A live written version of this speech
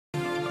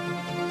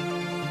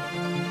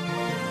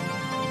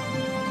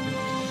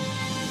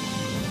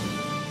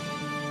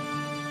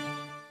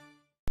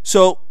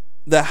So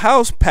the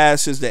House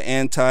passes the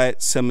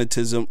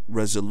Anti-Semitism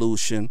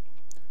Resolution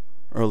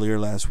earlier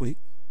last week.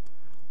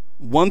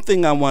 One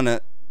thing I want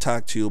to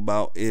talk to you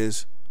about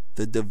is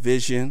the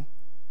division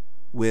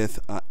with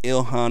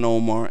Ilhan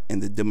Omar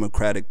and the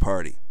Democratic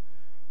Party.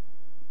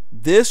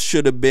 This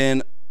should have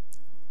been,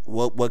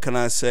 what can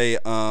I say,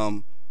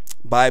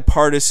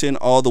 bipartisan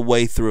all the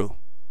way through.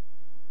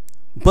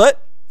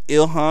 But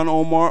Ilhan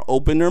Omar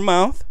opened her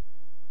mouth,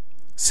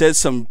 said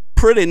some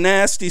pretty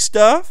nasty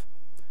stuff,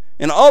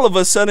 and all of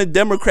a sudden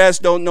Democrats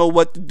don't know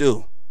what to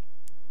do.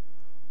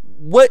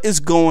 What is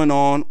going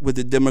on with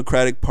the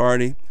Democratic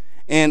Party,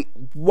 and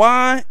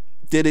why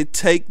did it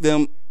take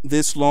them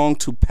this long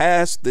to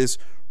pass this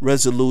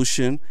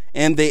resolution?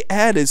 And they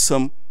added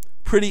some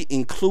pretty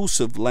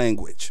inclusive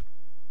language.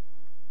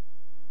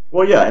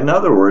 Well, yeah, in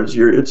other words,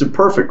 it's a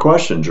perfect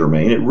question,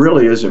 Jermaine. It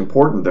really is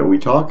important that we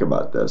talk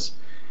about this.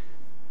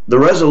 The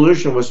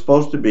resolution was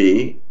supposed to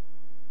be,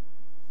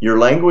 your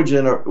language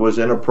was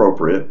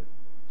inappropriate,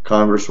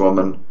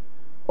 Congresswoman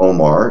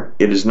Omar.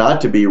 It is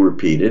not to be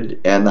repeated,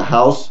 and the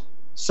House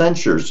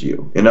censures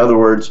you. In other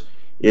words,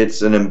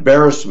 it's an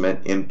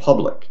embarrassment in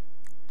public.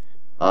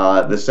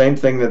 The same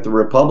thing that the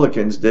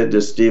Republicans did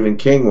to Stephen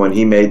King when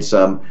he made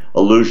some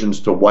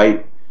allusions to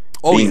white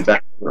being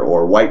better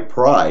or white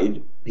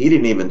pride. He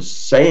didn't even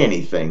say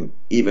anything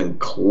even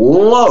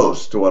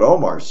close to what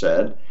Omar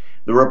said.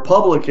 The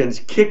Republicans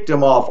kicked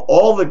him off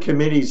all the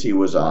committees he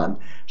was on,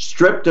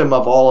 stripped him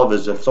of all of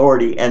his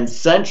authority, and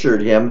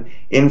censured him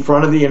in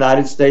front of the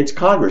United States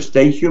Congress.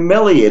 They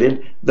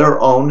humiliated their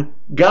own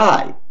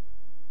guy.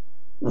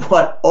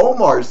 What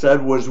Omar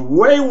said was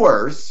way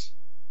worse,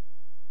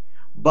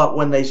 but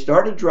when they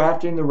started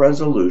drafting the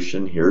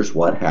resolution, here's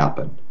what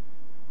happened.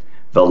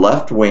 The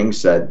left wing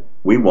said,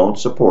 we won't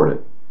support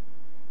it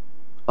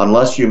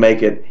unless you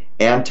make it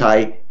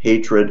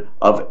anti-hatred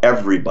of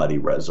everybody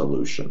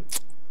resolution.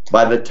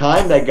 By the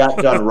time they got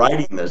done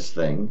writing this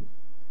thing,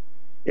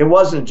 it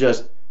wasn't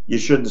just you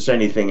shouldn't say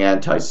anything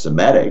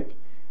anti-Semitic.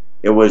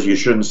 It was you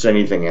shouldn't say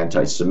anything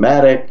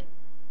anti-Semitic,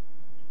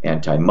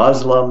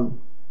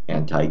 anti-Muslim,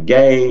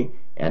 anti-gay,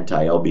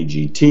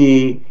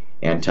 anti-LGBT,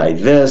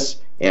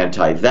 anti-this,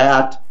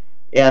 anti-that.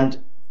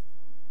 And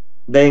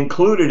they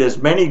included as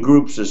many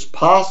groups as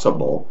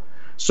possible.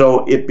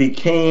 So it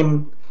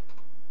became,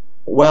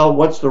 well,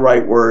 what's the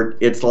right word?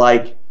 It's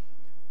like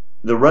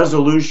the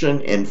resolution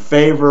in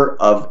favor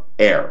of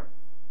air,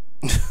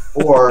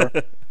 or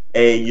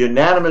a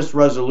unanimous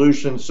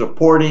resolution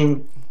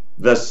supporting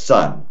the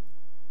sun.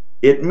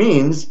 It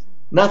means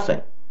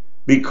nothing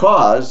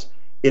because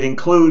it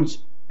includes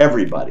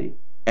everybody,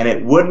 and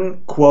it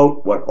wouldn't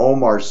quote what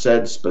Omar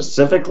said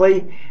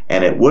specifically,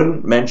 and it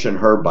wouldn't mention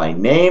her by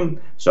name.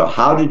 So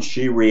how did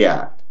she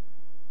react?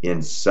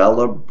 In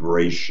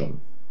celebration,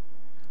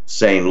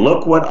 saying,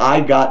 look what I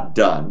got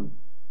done.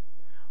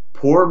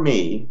 Poor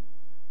me.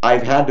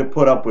 I've had to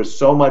put up with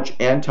so much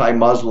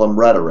anti-Muslim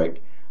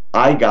rhetoric.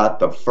 I got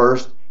the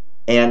first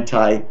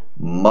anti-Muslim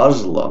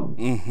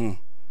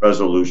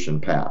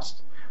resolution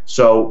passed.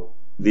 So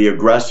the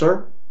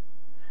aggressor,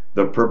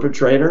 the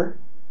perpetrator,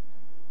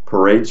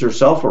 parades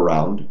herself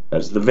around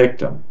as the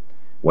victim,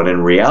 when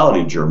in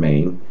reality,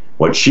 Jermaine,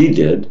 what she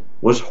did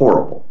was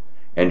horrible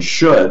and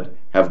should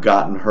have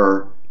gotten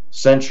her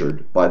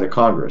censured by the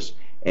Congress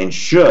and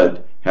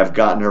should have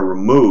gotten her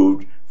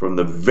removed from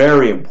the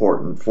very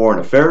important Foreign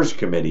Affairs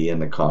Committee in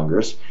the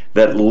Congress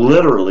that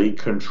literally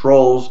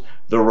controls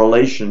the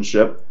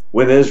relationship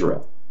with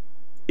Israel.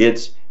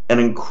 It's an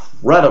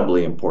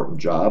incredibly important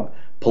job.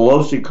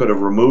 Pelosi could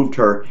have removed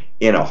her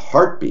in a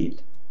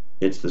heartbeat.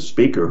 It's the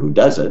Speaker who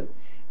does it.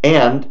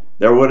 And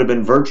there would have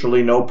been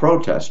virtually no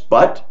protest.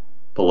 But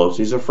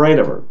Pelosi's afraid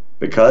of her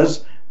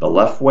because the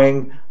left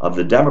wing of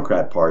the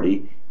Democrat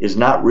Party is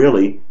not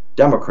really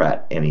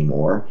Democrat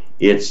anymore.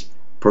 It's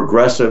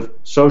progressive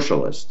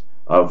socialist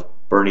of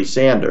Bernie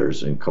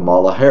Sanders and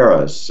Kamala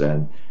Harris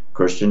and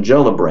Christian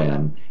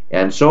Gillibrand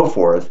and so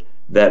forth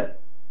that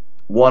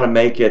want to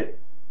make it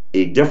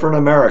a different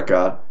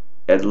America,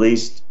 at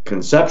least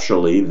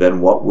conceptually,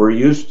 than what we're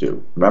used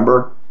to.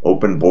 Remember,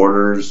 open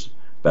borders.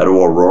 Beto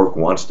O'Rourke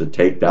wants to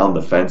take down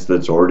the fence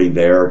that's already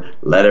there,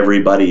 let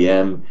everybody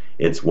in.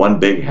 It's one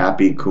big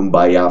happy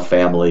kumbaya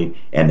family,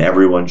 and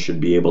everyone should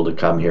be able to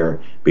come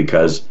here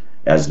because,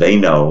 as they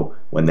know,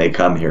 when they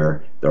come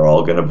here, they're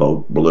all going to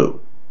vote blue.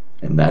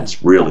 And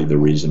that's really the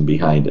reason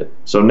behind it.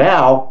 So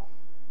now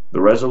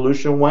the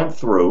resolution went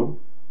through.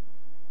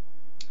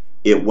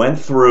 It went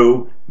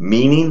through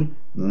meaning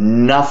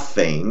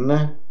nothing.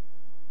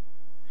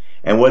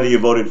 And whether you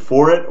voted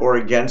for it or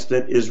against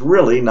it is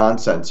really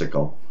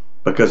nonsensical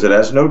because it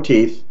has no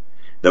teeth.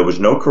 There was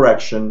no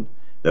correction.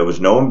 There was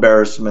no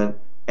embarrassment.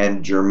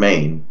 And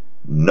Jermaine,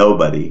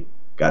 nobody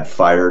got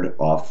fired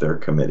off their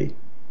committee.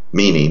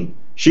 Meaning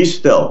she's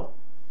still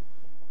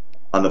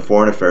on the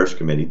Foreign Affairs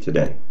Committee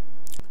today.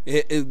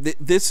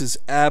 This is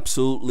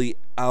absolutely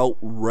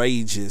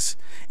outrageous,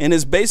 and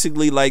it's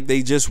basically like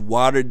they just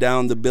watered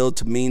down the bill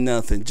to mean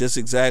nothing. Just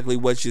exactly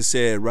what you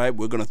said, right?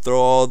 We're gonna throw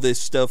all this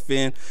stuff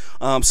in,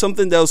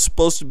 something that was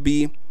supposed to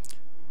be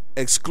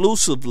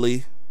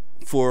exclusively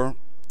for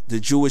the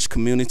Jewish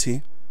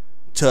community,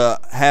 to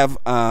have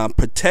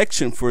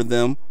protection for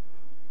them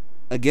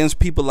against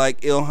people like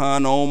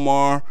Ilhan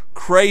Omar,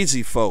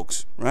 crazy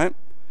folks, right?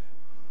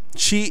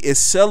 She is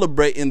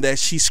celebrating that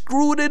she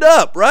screwed it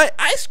up, right?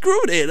 I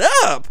screwed it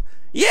up.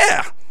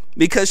 Yeah.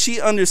 Because she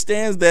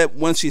understands that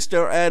once she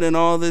start adding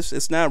all this,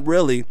 it's not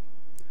really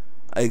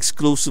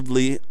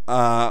exclusively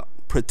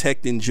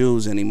protecting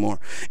Jews anymore.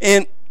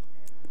 And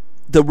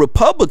the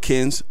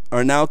Republicans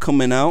are now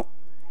coming out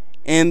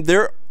and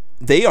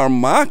they are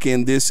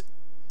mocking this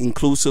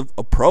inclusive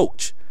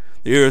approach.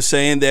 They're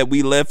saying that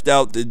we left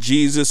out the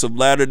Jesus of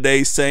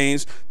Latter-day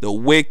Saints, the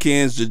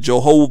Wiccans, the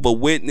Jehovah's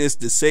Witness,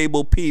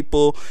 disabled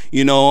people,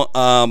 you know,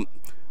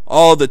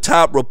 all the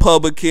top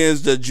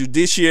Republicans, the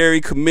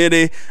Judiciary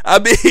Committee. I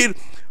mean,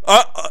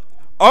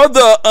 are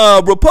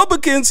the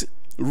Republicans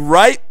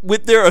right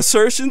with their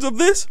assertions of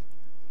this?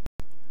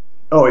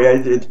 Oh, yeah,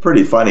 it's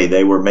pretty funny.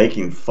 They were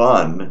making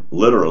fun,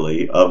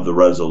 literally, of the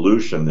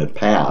resolution that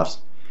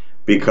passed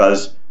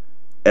because,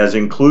 as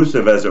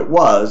inclusive as it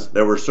was,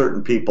 there were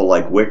certain people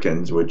like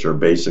Wiccans, which are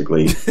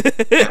basically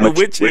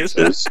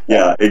witches.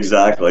 Yeah,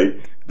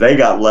 exactly. They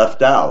got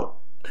left out,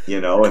 you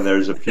know, and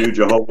there's a few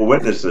Jehovah's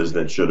Witnesses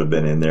that should have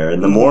been in there,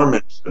 and the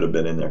Mormons should have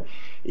been in there.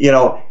 You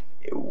know,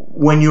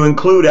 when you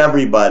include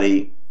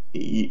everybody,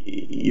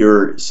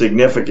 your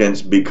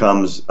significance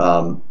becomes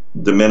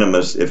de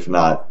minimis, if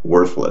not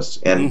worthless.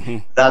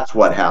 And that's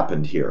what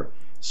happened here.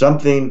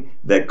 Something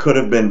that could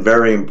have been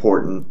very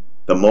important,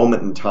 the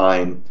moment in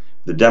time,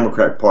 the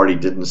Democrat Party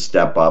didn't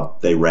step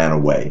up, they ran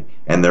away.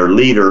 And their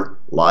leader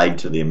lied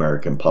to the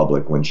American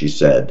public when she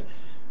said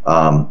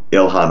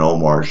Ilhan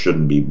Omar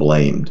shouldn't be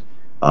blamed.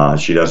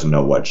 She doesn't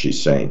know what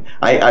she's saying.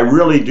 I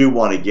really do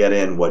want to get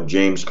in what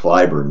James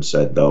Clyburn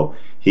said, though.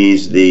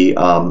 He's the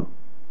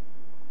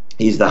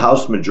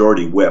House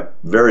Majority Whip,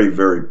 very,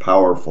 very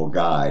powerful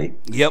guy.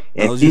 Yep,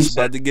 and I was just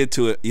about to get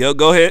to it. Yo,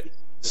 go ahead.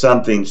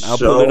 Something I'll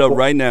pull it up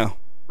right now.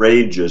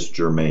 Outrageous,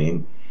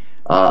 Jermaine.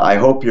 I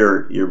hope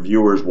your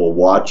viewers will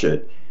watch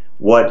it.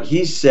 What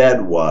he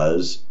said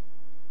was,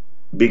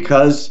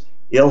 because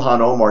Ilhan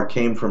Omar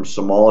came from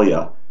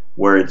Somalia,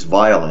 where it's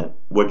violent,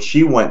 what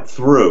she went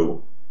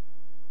through,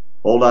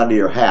 hold on to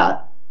your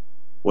hat,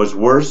 was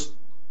worse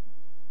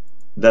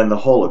than the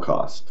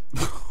Holocaust.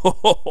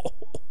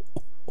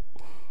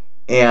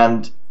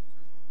 And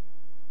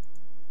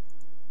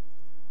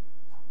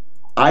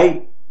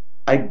I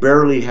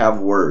barely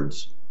have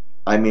words.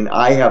 I mean,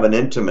 I have an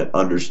intimate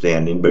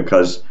understanding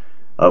because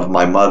of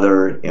my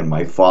mother and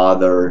my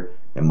father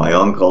and my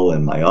uncle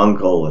and my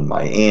uncle and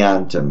my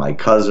aunt and my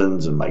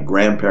cousins and my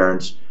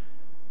grandparents.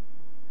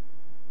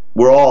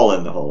 We're all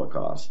in the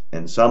Holocaust,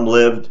 and some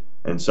lived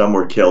and some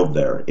were killed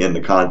there in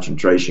the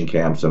concentration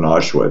camps in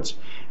Auschwitz.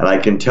 And I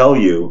can tell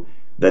you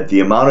that the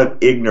amount of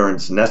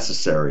ignorance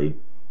necessary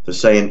to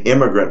say an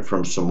immigrant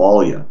from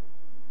Somalia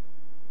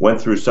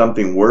went through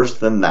something worse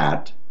than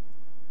that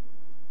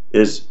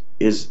is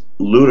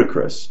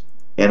ludicrous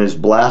and is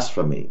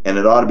blasphemy, and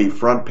it ought to be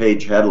front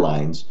page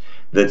headlines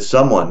that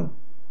someone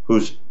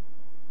who's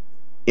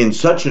in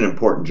such an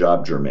important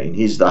job, Jermaine,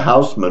 he's the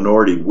House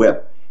Minority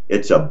Whip,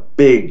 it's a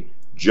big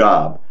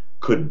job,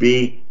 could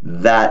be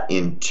that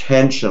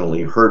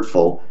intentionally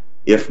hurtful,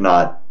 if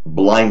not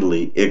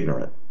blindly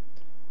ignorant.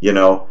 You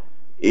know,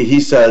 he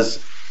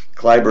says,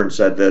 Clyburn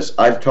said this,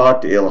 I've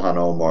talked to Ilhan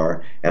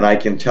Omar, and I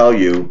can tell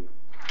you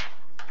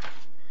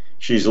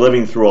she's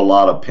living through a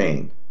lot of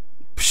pain.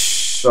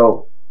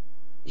 So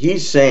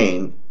he's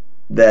saying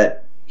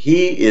that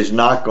he is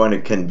not going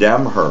to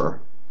condemn her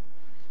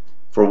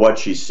for what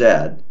she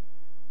said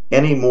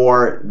any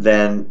more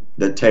than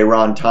the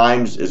Tehran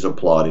Times is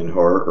applauding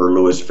her, or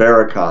Louis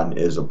Farrakhan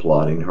is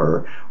applauding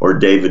her, or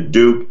David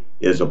Duke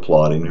is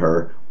applauding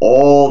her.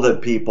 All the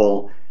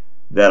people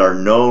that are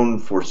known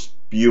for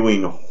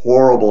spewing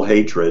horrible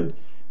hatred,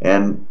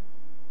 and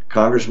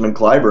Congressman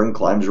Clyburn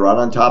climbs right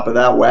on top of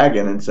that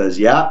wagon and says,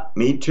 yeah,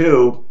 me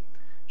too.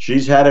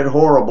 She's had it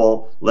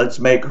horrible. Let's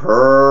make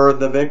her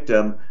the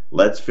victim.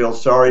 Let's feel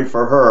sorry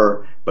for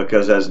her,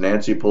 because as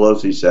Nancy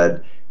Pelosi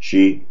said,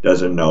 she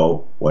doesn't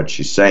know what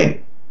she's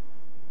saying.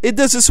 It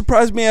doesn't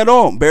surprise me at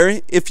all,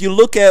 Barry. If you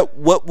look at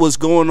what was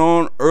going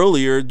on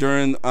earlier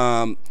during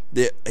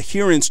the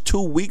hearings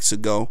 2 weeks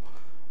ago,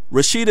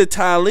 Rashida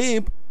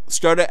Tlaib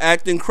started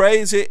acting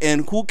crazy,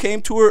 and who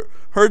came to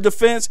her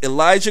defense?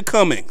 Elijah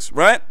Cummings,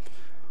 right?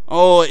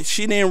 Oh,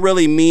 she didn't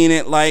really mean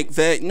it like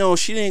that. No,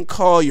 she didn't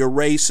call you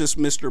racist,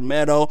 Mr.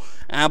 Meadow,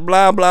 and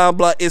blah, blah,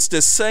 blah. It's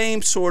the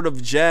same sort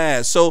of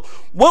jazz. So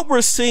what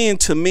we're seeing,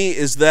 to me,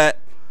 is that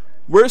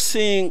we're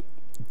seeing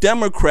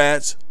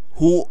Democrats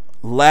who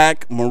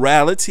lack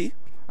morality.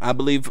 I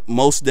believe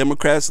most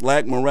Democrats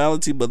lack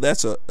morality, but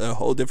that's a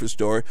whole different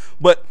story.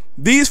 But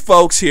these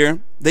folks here,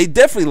 they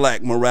definitely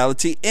lack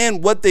morality,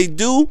 and what they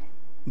do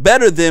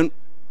better than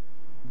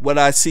what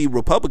I see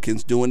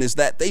Republicans doing is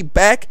that they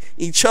back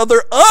each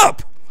other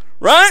up,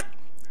 right?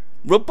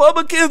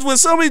 Republicans, when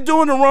somebody's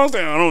doing the wrong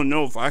thing, I don't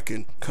know if I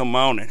can come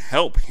out and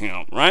help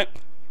him, right?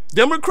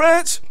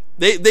 Democrats,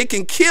 They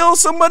can kill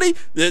somebody.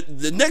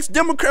 The next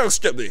Democrat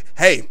step,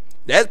 hey,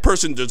 that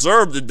person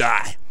deserved to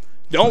die.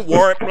 Don't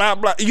worry, blah,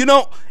 blah. You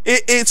know,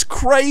 it's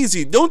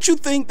crazy. Don't you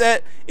think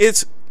that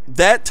it's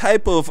that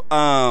type of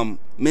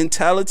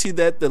mentality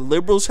that the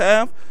liberals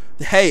have?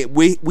 Hey,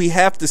 we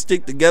have to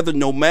stick together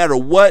no matter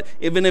what,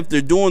 even if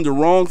they're doing the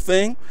wrong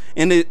thing,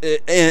 and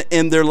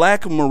their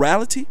lack of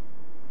morality?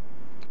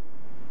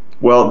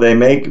 Well, they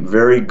make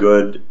very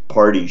good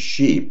party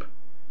sheep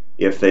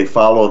if they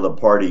follow the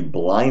party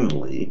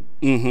blindly,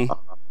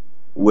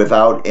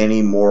 without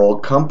any moral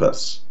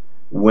compass.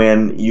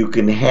 When you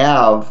can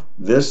have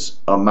this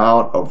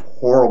amount of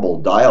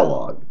horrible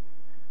dialogue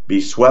be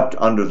swept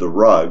under the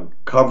rug,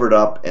 covered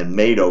up, and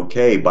made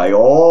okay by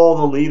all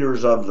the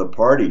leaders of the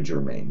party,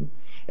 Jermain,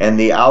 and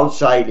the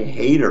outside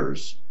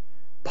haters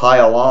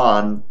pile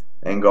on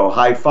and go,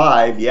 high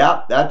five,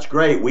 yeah, that's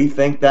great, we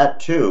think that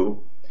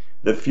too.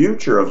 The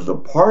future of the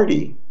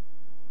party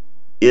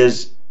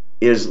is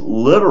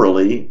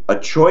literally a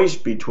choice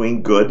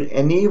between good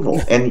and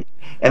evil. And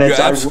it's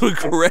absolutely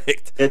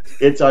correct.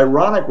 It's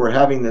ironic we're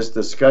having this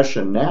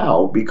discussion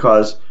now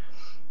because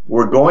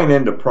we're going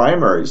into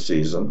primary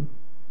season,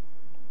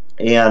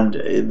 and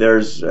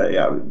there's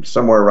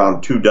somewhere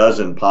around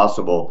 24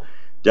 possible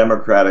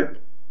Democratic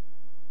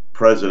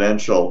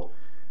presidential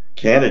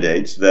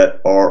candidates that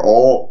are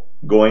all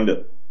going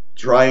to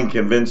try and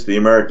convince the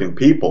American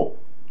people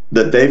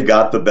that they've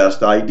got the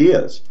best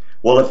ideas.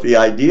 Well, if the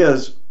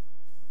ideas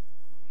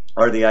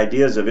are the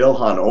ideas of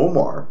Ilhan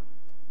Omar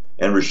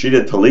and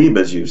Rashida Tlaib,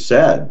 as you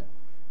said,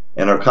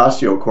 and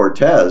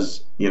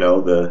Ocasio-Cortez, you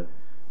know,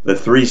 the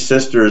three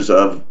sisters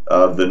of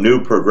the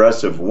new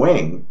progressive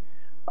wing,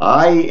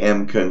 I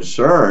am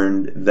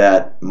concerned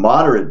that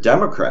moderate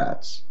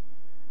Democrats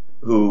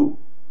who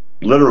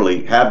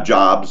literally have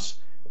jobs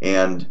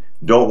and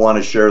don't want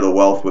to share the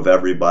wealth with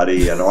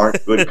everybody and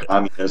aren't good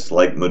communists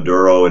like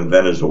Maduro in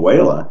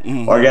Venezuela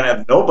are going to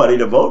have nobody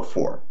to vote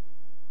for.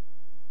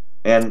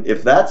 And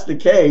if that's the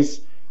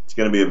case, it's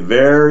going to be a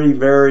very,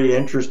 very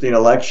interesting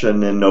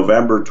election in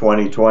November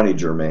 2020,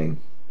 Jermain.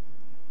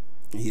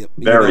 Yep.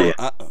 Very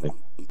interesting.